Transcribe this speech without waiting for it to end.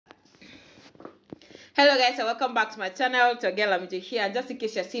Hello guys and welcome back to my channel. To girl I'm here, and just in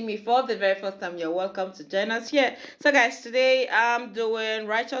case you're seeing me for the very first time, you're welcome to join us here. So guys, today I'm doing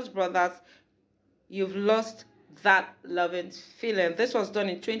Righteous Brothers, You've Lost That Loving Feeling. This was done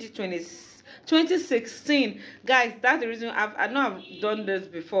in 2016. Guys, that's the reason I know I've done this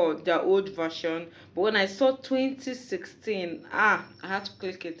before, the old version, but when I saw 2016, I had to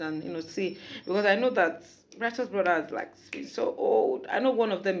click it and see, because I know that Righteous Brothers like so old. I know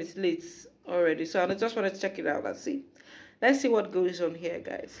one of them is late already, so I just want to check it out. Let's see what goes on here,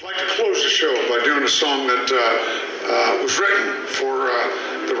 guys. I'd like to close the show by doing a song that was written for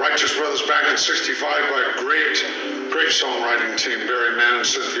the Righteous Brothers back in '65 by a great songwriting team, Barry Mann and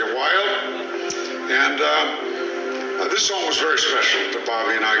Cynthia Wilde. And this song was very special to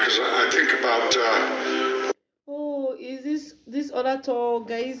Bobby and I, because I think about oh, is this other tall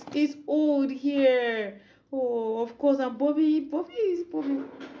guy is old here. Oh, of course, and Bobby. Oh,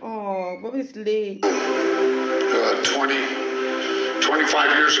 Bobby's late.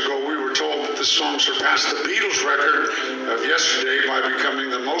 25 years ago, we were told that this song surpassed the Beatles record of yesterday by becoming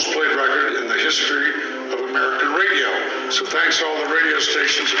the most played record in the history of American radio. So thanks to all the radio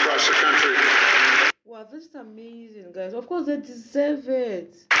stations across the country. Wow, this is amazing, guys. Of course, they deserve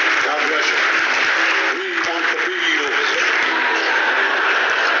it. God bless you. We want the Beatles.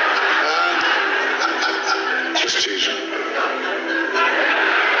 Just teasing. I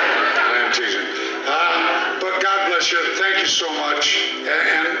am teasing. But God bless you. Thank you so much.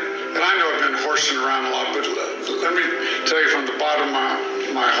 And I know I've been horsing around a lot, but let me tell you from the bottom of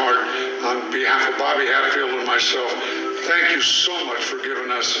my heart, on behalf of Bobby Hatfield and myself, thank you so much for giving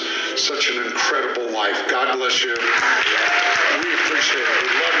us such an incredible life. God bless you. We appreciate it. We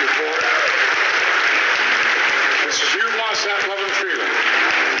love you for it. This is You Lost That Love and Feeling.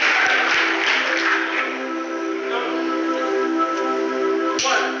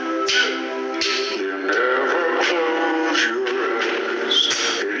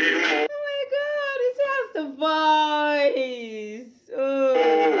 Voice. Oh.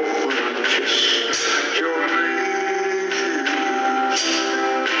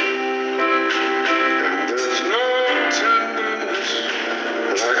 And there's no tenderness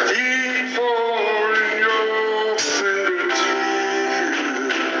like deep pour in your fingertips.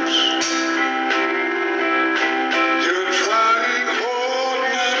 You're trying hard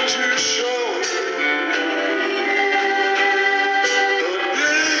not to show, but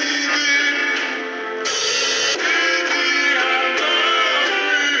baby.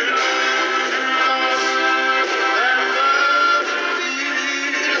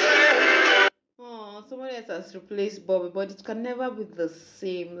 Someone else has replaced Bobby, but it can never be the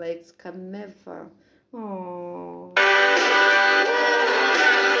same. Like, it can never. Oh.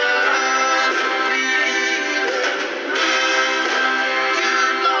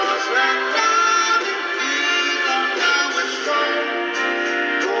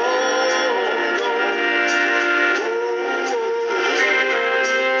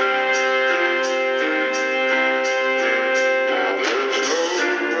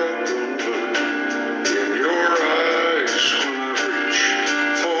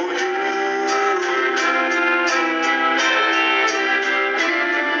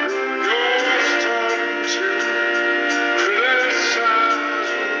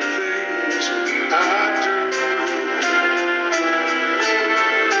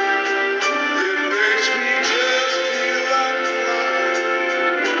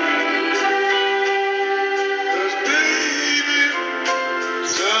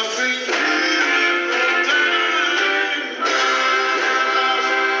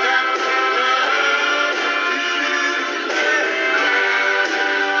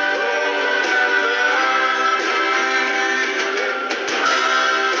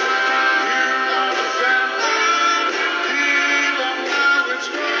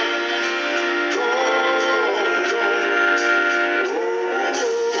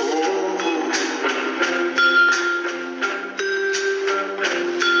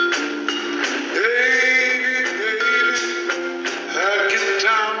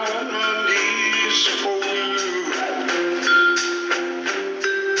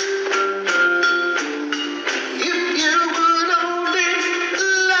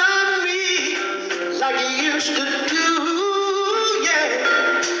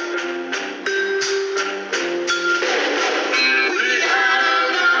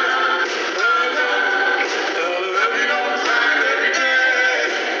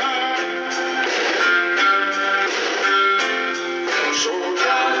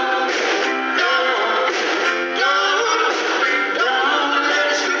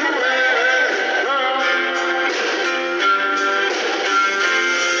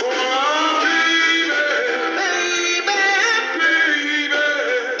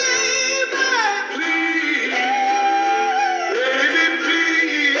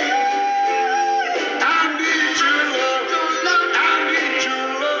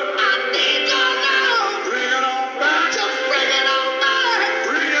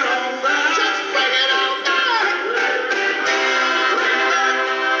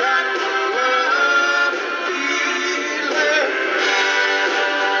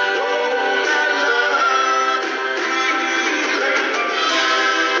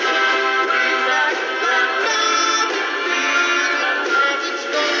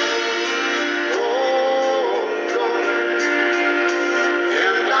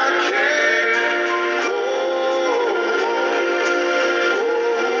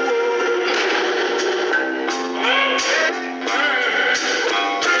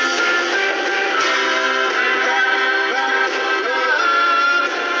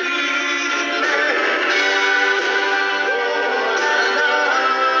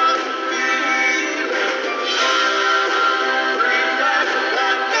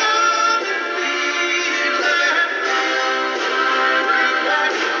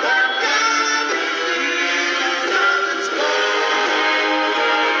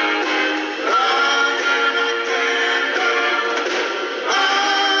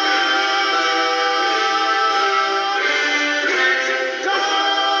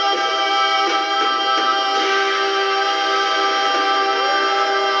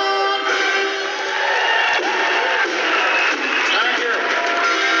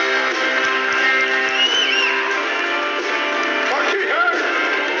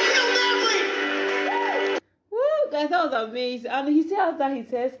 I thought it was amazing. And he still has that his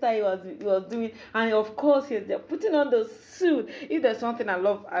hairstyle he was doing, and of course he's there putting on the suit. If there's something I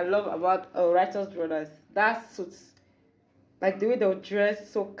love about Righteous Brothers, that suits. Like the way they'll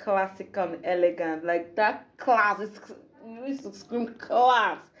dress so classical and elegant, like that class. It used to scream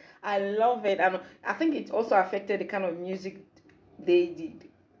class. I love it, and I think it also affected the kind of music they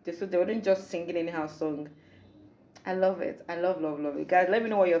did. So they wouldn't just sing it anyhow song. I love it. I love it. Guys, let me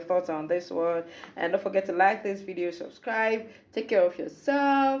know what your thoughts are on this one. And don't forget to like this video, subscribe, take care of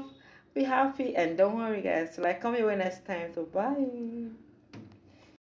yourself, be happy, and don't worry, guys. Till I come your way next time. So, bye.